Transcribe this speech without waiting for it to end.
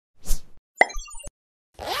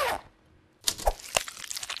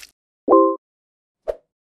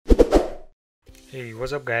Hey,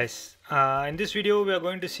 what's up guys? In this video we are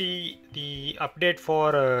going to see the update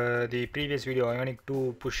for the previous video Ionic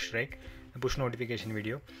 2 push, right? The push notification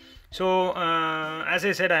video. So as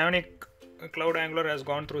I said, Ionic Cloud Angular has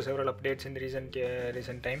gone through several updates in the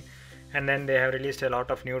recent time, and then they have released a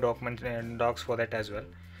lot of new documents and docs for that as well.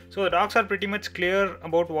 So the docs are pretty much clear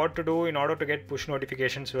about what to do in order to get push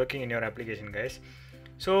notifications working in your application, guys.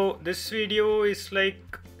 So this video is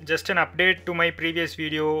like just an update to my previous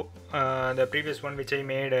video, the previous one which I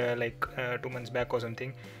made 2 months back or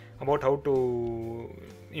something, about how to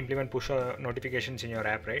implement push notifications in your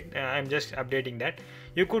app, right? I'm just updating that.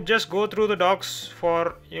 You could just go through the docs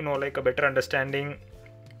for like a better understanding,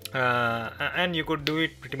 and you could do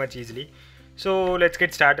it pretty much easily. So let's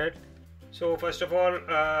get started. So first of all,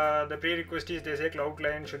 the prerequisite is they say cloud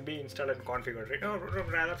client should be installed and configured, right? Or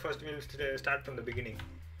rather, first we'll start from the beginning.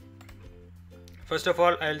 First of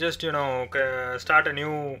all, I'll just start a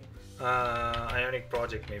new Ionic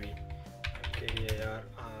project, maybe KDIR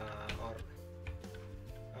or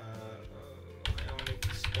Ionic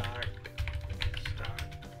start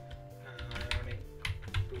Ionic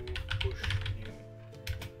to push new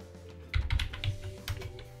to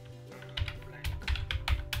blank.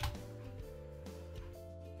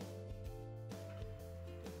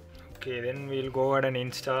 Okay, then we'll go ahead and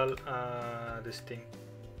install this thing.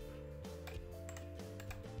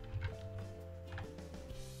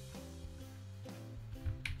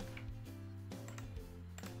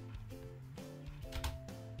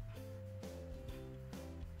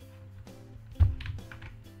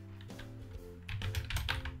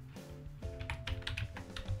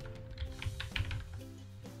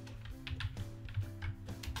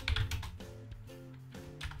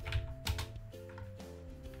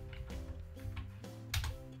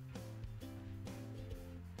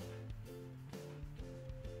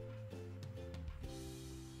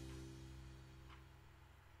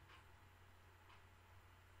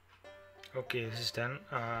 Okay, this is done.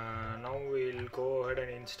 Now we'll go ahead and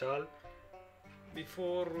install.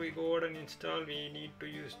 Before we go ahead and install, we need to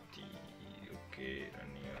use the run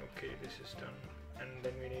here. Okay, this is done, and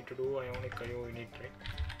then we need to do Ionic IO init, right?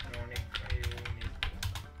 Ionic IO init.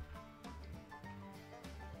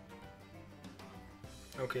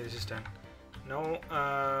 Okay, this is done. Now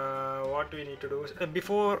what we need to do is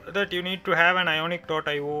before that you need to have an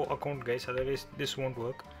ionic.io account, guys, otherwise this won't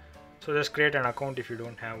work. So just create an account if you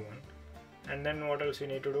don't have one. And then what else we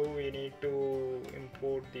need to do? We need to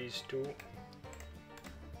import these two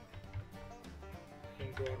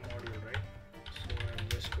into our module, right? So I'll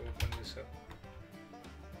just open this up.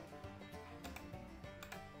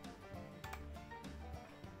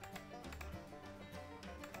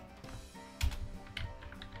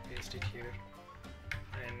 Paste it here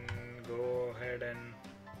and go ahead and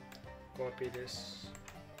copy this.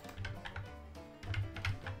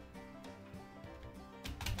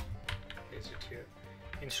 It here.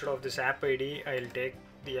 Instead of this app ID, I'll take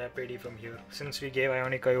the app ID from here. Since we gave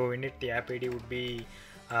Ionic IO init, the app ID would be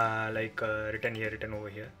written over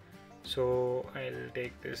here. So I'll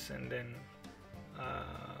take this and then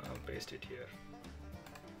paste it here.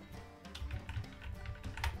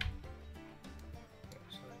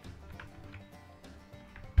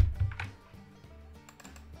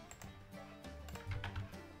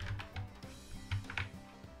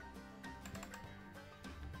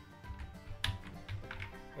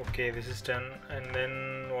 Okay, this is done, and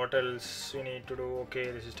then what else we need to do?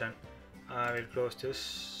 Okay, this is done. We'll close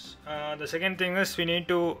this. The second thing is we need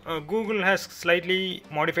to Google has slightly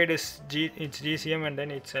modified its GCM, and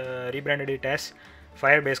then it's rebranded it as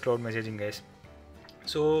Firebase Cloud Messaging, guys.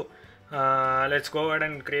 So let's go ahead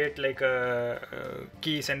and create like a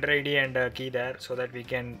key, sender ID and a key there, so that we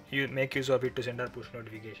can make use of it to send our push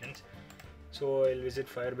notifications. So I'll visit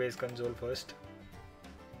Firebase console first.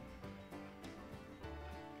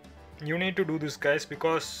 You need to do this, guys,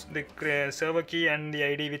 because the server key and the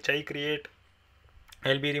ID which I create,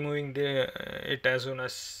 I'll be removing it as soon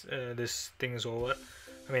as this thing is over.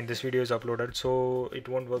 I mean, this video is uploaded, so it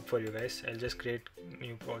won't work for you guys. I'll just create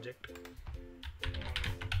new project.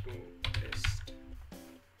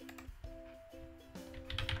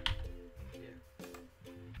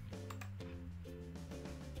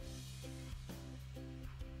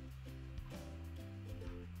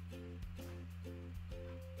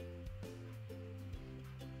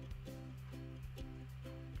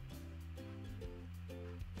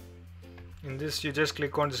 In this, you just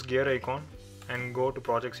click on this gear icon and go to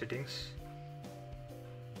project settings.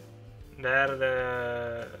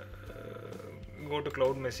 There, go to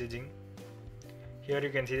cloud messaging. Here you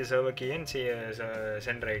can see the server key and see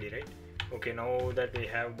sender ID, right? Okay, now that we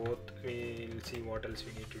have both, we'll see what else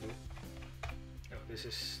we need to do. That's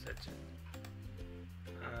it.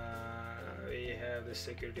 We have this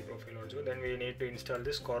security profile also. Then we need to install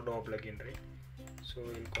this Cordova plugin, right? So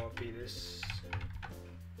we'll copy this,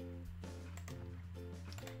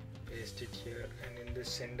 paste it here, and in this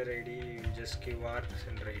sender ID we'll just give our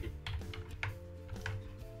sender ID,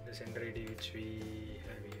 the sender ID which we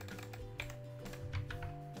have here.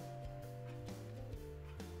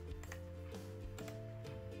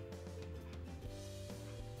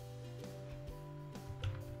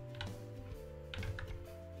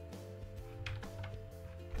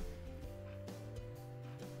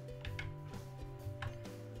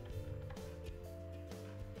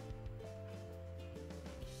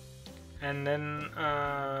 And then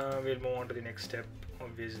we'll move on to the next step.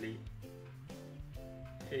 Obviously,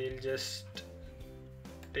 we'll just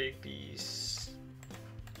take these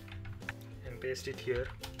and paste it here.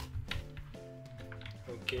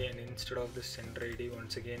 Okay, and instead of the sender ID,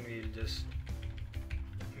 once again we'll just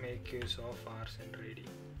make use of our sender ID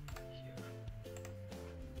here.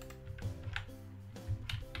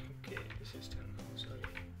 Okay, this is done now. Sorry.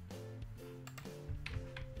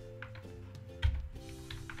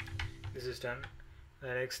 This is done.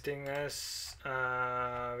 The next thing is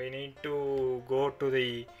we need to go to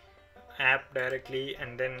the app directly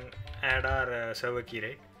and then add our server key,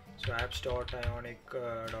 right? So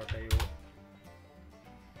apps.ionic.io.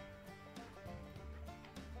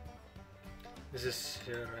 This is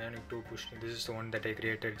here Ionic 2 push. This is the one that I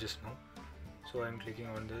created just now. So I'm clicking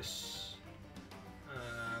on this,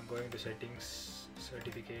 going to settings,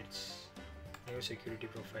 certificates, new security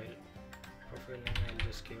profile. Profile name I'll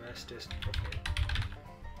just give as test profile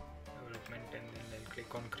development, and then I'll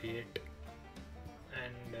click on create,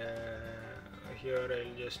 and here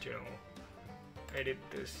I'll just edit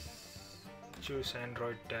this, choose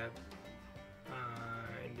Android tab,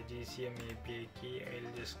 in the GCM API key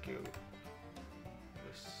I'll just give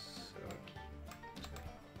this key.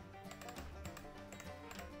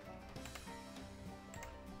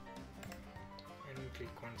 And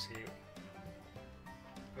click on save.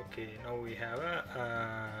 Okay, now we have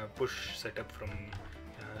a push setup from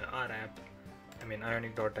our app,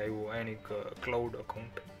 Ionic.io, Ionic cloud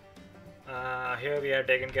account. Here we have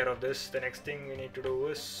taken care of this. The next thing we need to do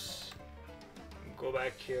is go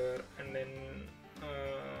back here, and then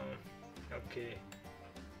okay,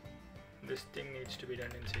 this thing needs to be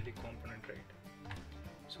done inside the component, right?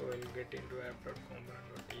 So I'll get into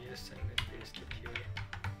app.component.ts and then paste it here.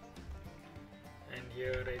 And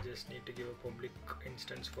here I just need to give a public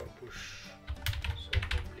instance for push. So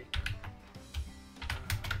public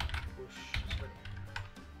push. Sorry.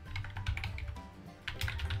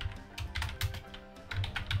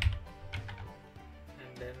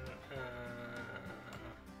 And then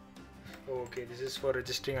okay, this is for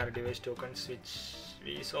registering our device tokens, which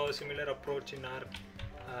we saw a similar approach in our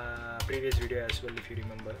previous video as well, if you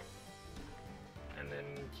remember. And then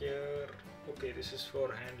here, okay, this is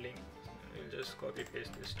for handling. We'll just copy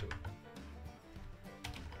paste this too.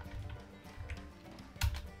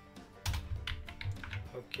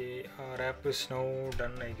 Okay, our app is now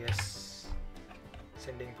done, I guess.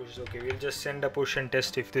 Sending pushes. Okay, we'll just send a push and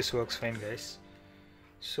test if this works fine, guys.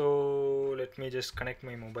 So let me just connect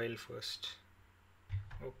my mobile first.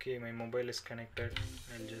 Okay, my mobile is connected.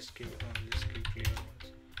 I'll just click clear once.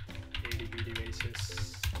 ADB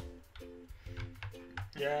devices.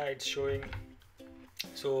 Yeah, it's showing.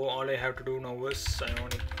 So all I have to do now is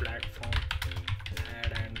Ionic platform,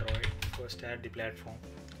 add Android. First add the platform,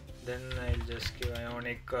 then I'll just give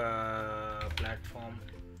Ionic platform,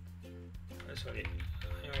 Ionic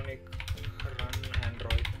run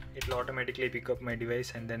Android. It will automatically pick up my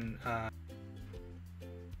device, and then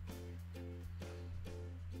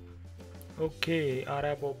okay, our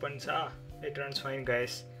app opens. It runs fine,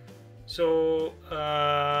 guys. So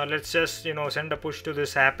let's just send a push to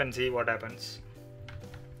this app and see what happens.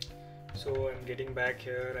 So I'm getting back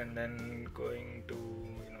here and then going to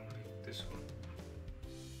like this one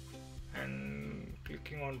and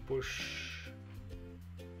clicking on push,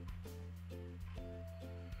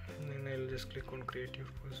 and then I'll just click on create your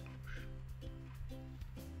first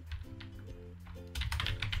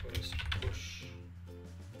push,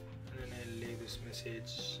 and then I'll leave this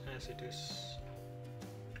message as it is.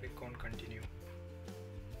 Click on continue,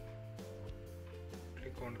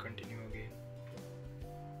 click on continue again,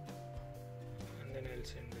 and then I'll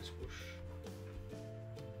send this push.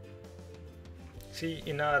 See,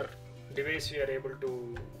 in our device we are able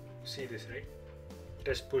to see this, right?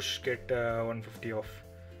 Test push get 150 off.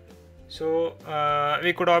 So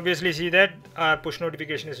we could obviously see that our push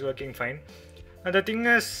notification is working fine. And the thing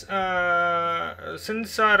is,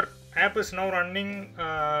 since our app is now running,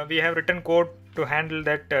 we have written code to handle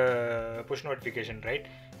that push notification, right?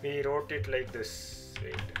 We wrote it like this.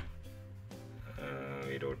 Wait,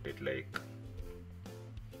 we wrote it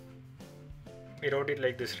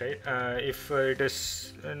like this, right? If it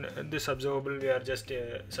is this observable, we are just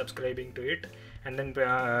subscribing to it and then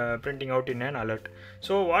printing out in an alert.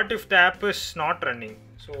 So what if the app is not running?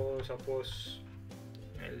 So suppose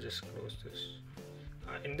I'll just close this.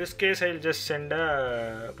 In this case, I'll just send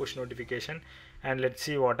a push notification and let's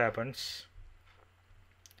see what happens.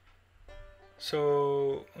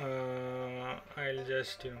 So I'll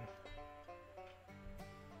just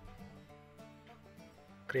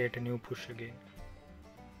create a new push again,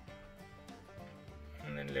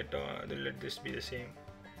 and then let this be the same.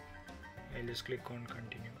 I'll just click on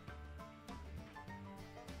continue.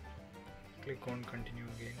 Click on continue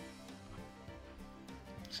again.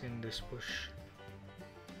 Send this push.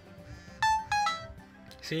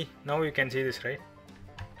 See, now you can see this, right?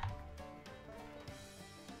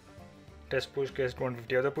 Test push guest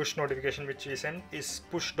 150. The push notification which we sent is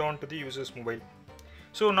pushed on to the user's mobile.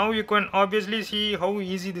 So now you can obviously see how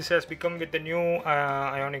easy this has become with the new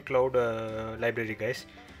Ionic Cloud library, guys.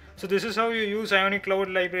 So this is how you use Ionic Cloud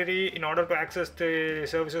library in order to access the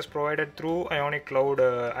services provided through Ionic Cloud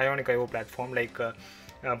Ionic IO platform, like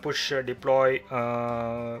push, deploy,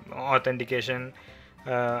 authentication,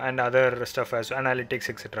 and other stuff as analytics,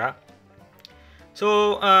 etc.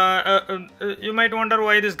 So you might wonder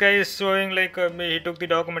why this guy is showing like he took the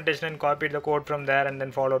documentation and copied the code from there and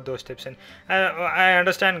then followed those steps. And I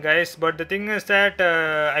understand, guys, but the thing is that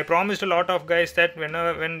I promised a lot of guys that when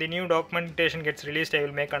the new documentation gets released, I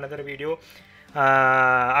will make another video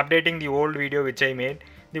updating the old video which I made.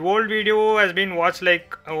 The old video has been watched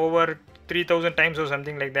like over 3,000 times or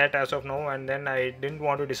something like that as of now, and then I didn't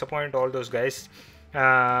want to disappoint all those guys.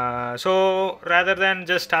 So rather than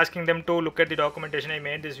just asking them to look at the documentation, I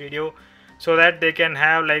made this video so that they can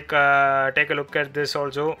have like take a look at this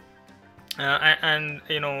also, and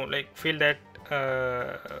like feel that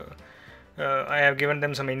I have given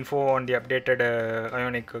them some info on the updated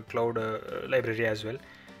Ionic Cloud library as well.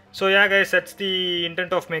 So yeah, guys, that's the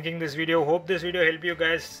intent of making this video. Hope this video helped you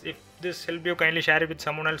guys. If this helped you, kindly share it with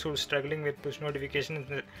someone else who's struggling with push notifications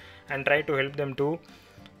and try to help them too.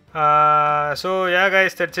 So yeah,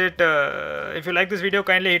 guys, that's it. If you like this video,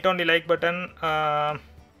 kindly hit on the like button,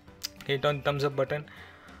 hit on the thumbs up button.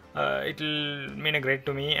 It will mean a great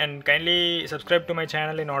to me, and kindly subscribe to my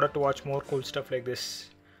channel in order to watch more cool stuff like this.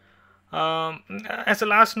 As a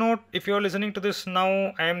last note, if you are listening to this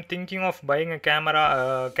now, I am thinking of buying a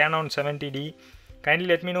camera, Canon 70D. Kindly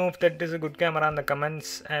let me know if that is a good camera in the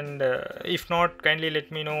comments, and if not, kindly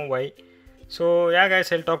let me know why. So yeah,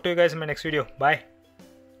 guys, I'll talk to you guys in my next video. Bye.